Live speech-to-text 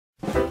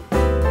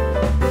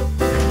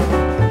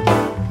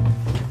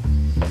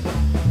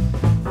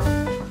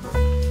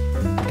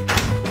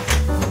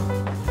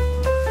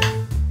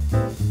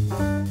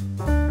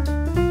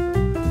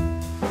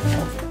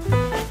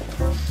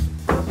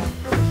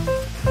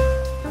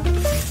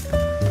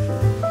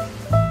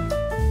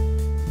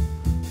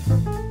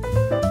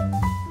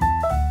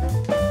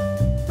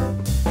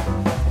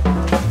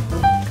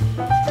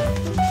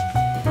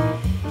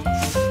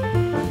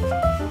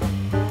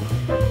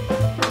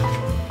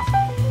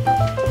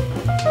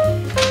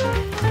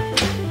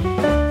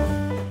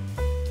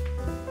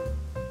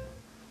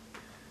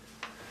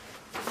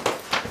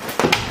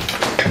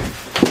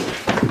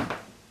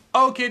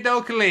Okie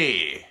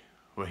dokie.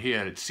 We're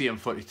here at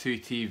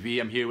Cm42TV.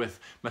 I'm here with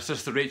my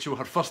sister Rachel,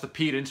 her first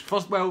appearance.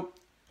 First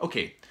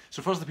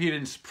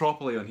appearance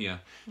properly on here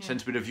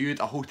since we reviewed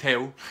a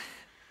hotel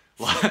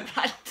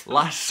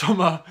last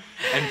summer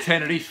in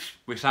Tenerife.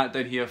 We sat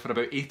down here for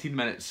about 18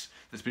 minutes.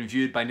 That's been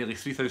viewed by nearly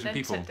 3,000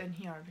 people. Sit down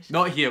here,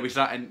 Not here, we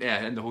sat in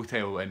the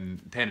hotel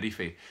in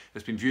Tenerife.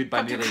 It's been viewed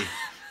by nearly...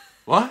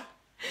 What?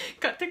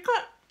 Cut to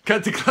clip.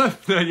 Cut to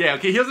clip. Yeah,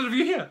 okay, here's the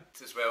review here.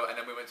 As well, and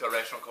then we went to a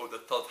restaurant called The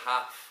Third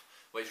Half,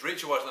 which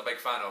Rachel wasn't a big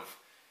fan of.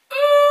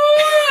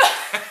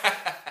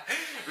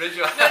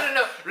 Rachel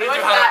No. Rachel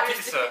had a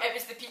pizza. It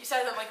was the pizza.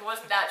 I'm like, it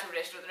wasn't the actual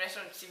restaurant. The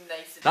restaurant seemed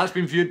nice. That's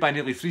been viewed by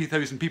nearly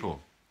 3,000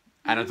 people.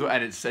 And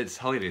it's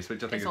hilarious,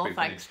 which I think it's is all quite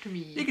thanks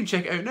funny. to me. You can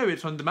check it out now,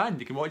 it's on demand,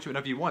 you can watch it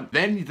whenever you want.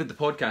 Then you did the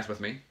podcast with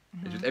me.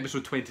 It was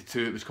episode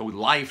 22, it was called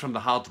Live from the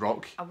Hard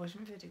Rock. I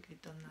wasn't very good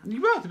on that.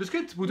 You were, it was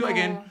good. We'll do it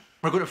again.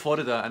 We're going to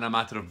Florida in a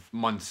matter of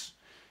months,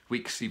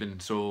 weeks even,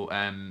 so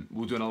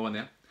we'll do another one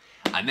there.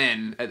 And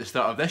then at the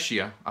start of this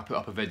year, I put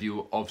up a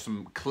video of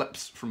some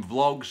clips from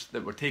vlogs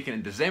that were taken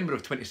in December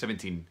of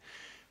 2017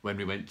 when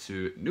we went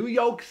to New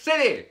York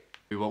City.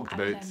 We walked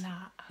about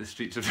the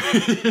streets of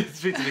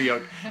New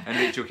York and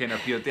Rachel kind of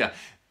appeared there.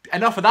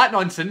 Enough of that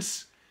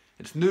nonsense.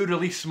 It's new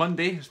release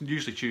Monday. It's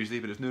usually Tuesday,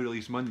 but it's new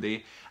release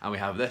Monday. And we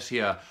have this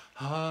here.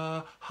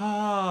 Ha,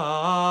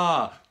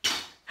 ha.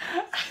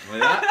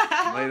 Like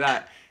that. Like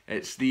that.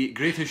 It's the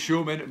Greatest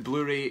Showman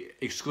Blu-ray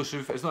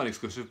exclusive. It's not an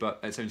exclusive, but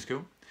it sounds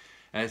cool.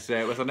 It's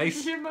with a nice...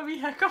 Did you hear my wee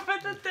hiccup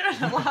in it there?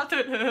 And I laughed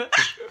at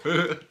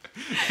it.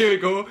 Here we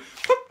go.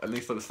 A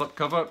nice little slip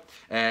cover.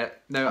 Now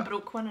I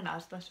broke one in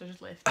Asda, so I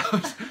just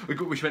left. we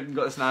went and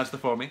got this in Asda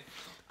for me.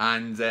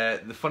 And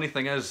the funny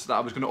thing is that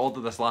I was going to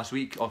order this last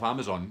week off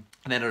Amazon.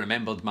 And then I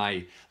remembered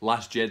my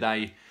Last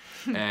Jedi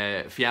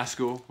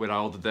fiasco where I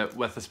ordered it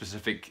with a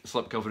specific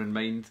slipcover in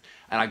mind.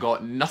 And I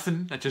got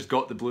nothing. I just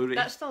got the Blu-ray.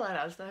 That's still in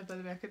Asda, by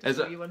the way. I could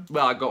just you one.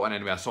 Well, I got one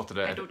anyway. I sorted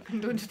it out. I don't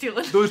condone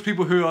stealing. Those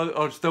people who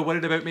are still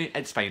worried about me,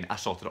 it's fine. I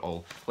sorted it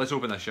all. Let's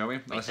open this, shall we?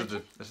 This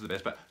is the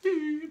best bit.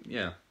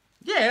 Yeah.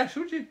 Yeah, I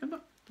showed you,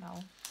 remember?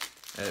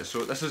 No.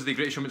 So this is the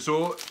Greatest Showman.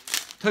 So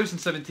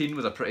 2017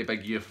 was a pretty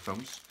big year for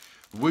films.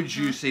 Would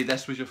you say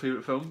this was your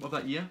favourite film of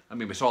that year? I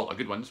mean, we saw a lot of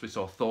good ones. We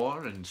saw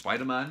Thor and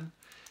Spider-Man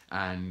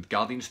and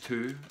Guardians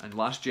 2 and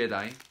Last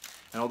Jedi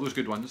and all those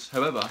good ones.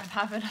 However, I'm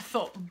having a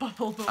thought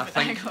bubble moment. I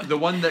think the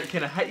one that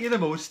kind of hit you the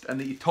most and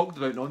that you talked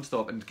about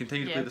non-stop and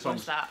continued to play the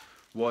songs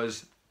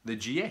was the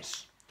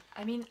GS.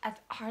 I mean, I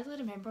hardly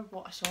remember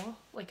what I saw.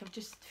 Like, I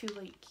just feel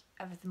like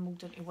everything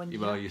moved into one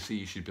year. Well, you see,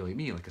 you should be like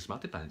me, like a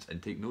smarty pants, and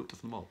take note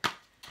of them all.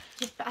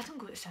 Yes, but I don't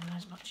go to cinema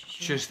as much as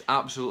you. Just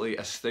absolutely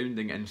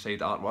astounding inside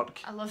artwork.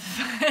 I love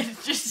that.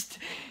 It's just...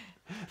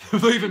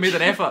 They've not even made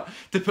an effort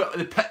to put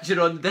the picture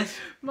on this.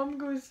 Mum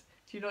goes,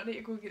 do you not need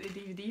to go get the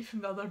DVD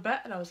from the other bit?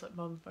 And I was like,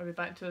 Mum, are we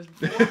back to this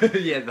before?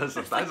 Yeah, that's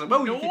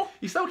well, no.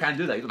 You still can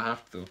do that, you don't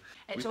have to.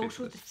 It's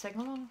also the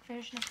sing-along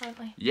version,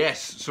 apparently.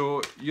 Yes,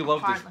 so you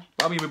love this. Well,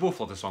 I mean, we both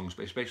love the songs,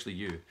 but especially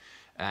you.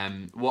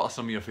 What are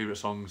some of your favourite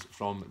songs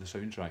from the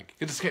soundtrack?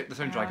 Because the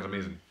soundtrack is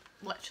amazing.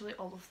 Literally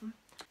all of them.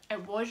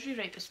 It was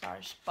Rewrite the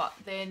Stars, but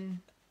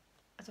then,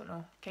 I don't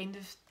know, kind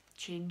of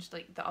changed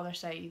like the other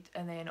side,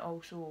 and then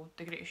also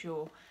The Greatest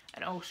Show,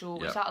 and also,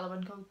 what's that other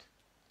one called?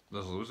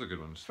 There's loads of good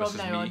ones. From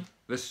Now On.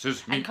 This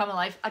is me. And Come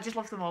Alive. I just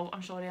love them all.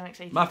 I'm sorry, I'm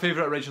excited. My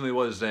favourite originally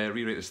was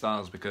Rewrite the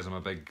Stars because I'm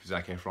a big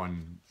Zac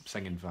Efron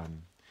singing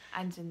fan.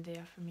 And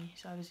Zendaya for me,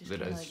 so I was just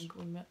kind of like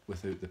going with it.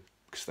 Without the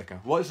sticker.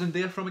 What is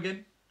Zendaya from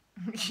again?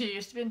 She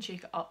used to be in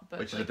Shake It Up, but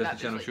which like, is a Disney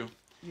Channel show.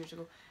 Years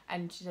ago.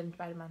 And she's in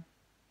Spider-Man.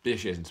 Yeah,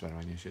 she is in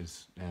Spider-Man, yeah, she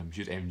is.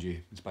 She's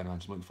MJ in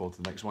Spider-Man, so I'm looking forward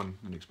to the next one,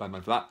 the next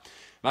Spider-Man for that.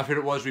 My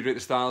favourite was Rewrite the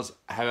Stars.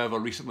 However,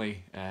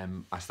 recently, I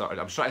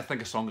was trying to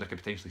think of songs I could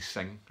potentially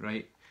sing,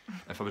 right?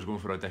 If I was going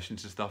for auditions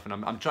and stuff, and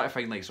I'm trying to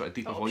find like sort of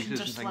deeper voices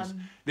and things.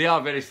 Slim. They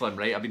are very slim,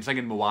 right? I've been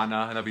singing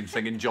Moana and I've been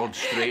singing George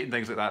Strait and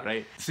things like that,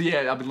 right? So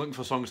yeah, I've been looking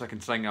for songs I can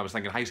sing. I was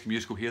thinking High School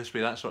Musical,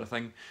 Hairspray, that sort of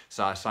thing.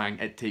 So I sang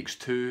It Takes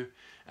Two.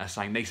 I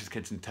sang Nicest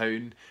Kids in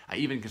Town. I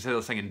even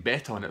considered singing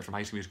Bet on It from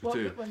High School Musical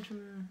 2. What one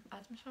from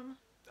Addams Family?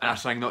 And I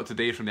sang Not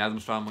Today from the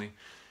Addams Family.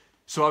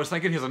 So I was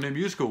thinking, here's a new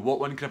musical, what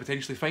one could I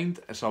potentially find?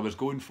 So I was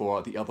going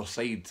for The Other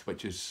Side,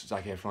 which is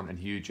Zac Efron and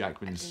Hugh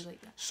Jackman's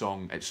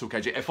song. It's so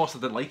catchy. At first I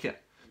didn't like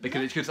it,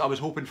 because I was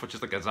hoping for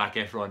just like a Zac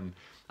Efron,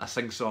 a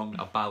sing-song,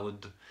 a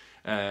ballad,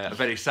 a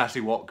very sassy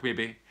walk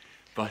maybe.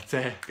 But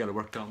gotta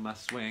work on my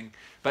swing.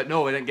 But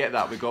no, we didn't get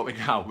that. We got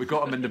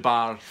him in the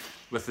bar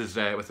with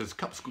his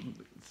cups.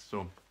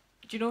 So.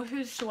 Do you know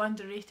who's so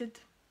underrated?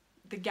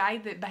 The guy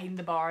that behind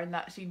the bar in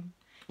that scene.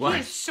 What?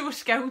 He's so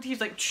skilled.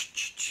 He's like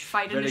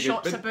firing the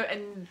shots about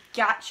and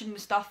catching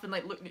stuff and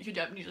like looking at Hugh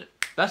Jackman. He's like,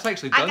 that's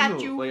actually done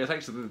though. Like it's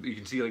actually, you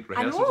can see like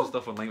rehearsals and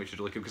stuff online, which is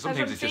really cool. Because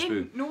sometimes it's just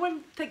no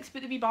one thinks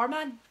about the wee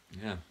barman.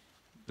 Yeah,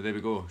 but there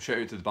we go. Shout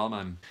out to the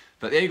barman.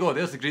 But there you go.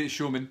 There's The Greatest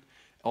Showman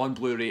on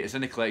Blu-ray. It's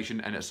in the collection,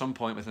 and at some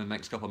point within the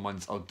next couple of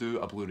months, I'll do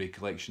a Blu-ray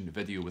collection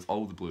video with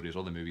all the Blu-rays,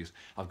 all the movies.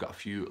 I've got a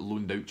few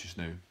loaned out just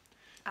now.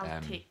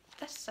 I'll take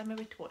this. I'm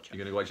about to watch it.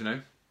 You're gonna watch it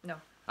now? No.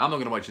 I'm not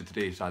going to watch it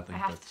today, sadly. I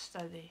have to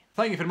study.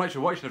 Thank you very much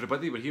for watching,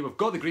 everybody. We're here. We've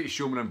got The Greatest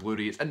Showman on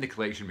Blu-ray. It's in the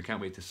collection. We can't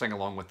wait to sing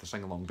along with the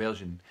sing-along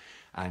version.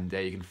 And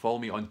you can follow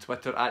me on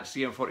Twitter at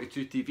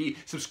Cm42TV.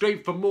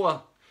 Subscribe for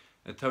more.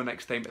 Until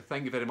next time,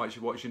 thank you very much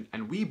for watching.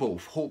 And we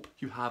both hope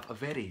you have a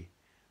very,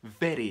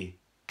 very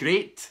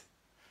great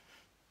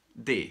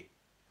day.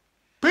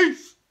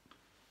 Peace!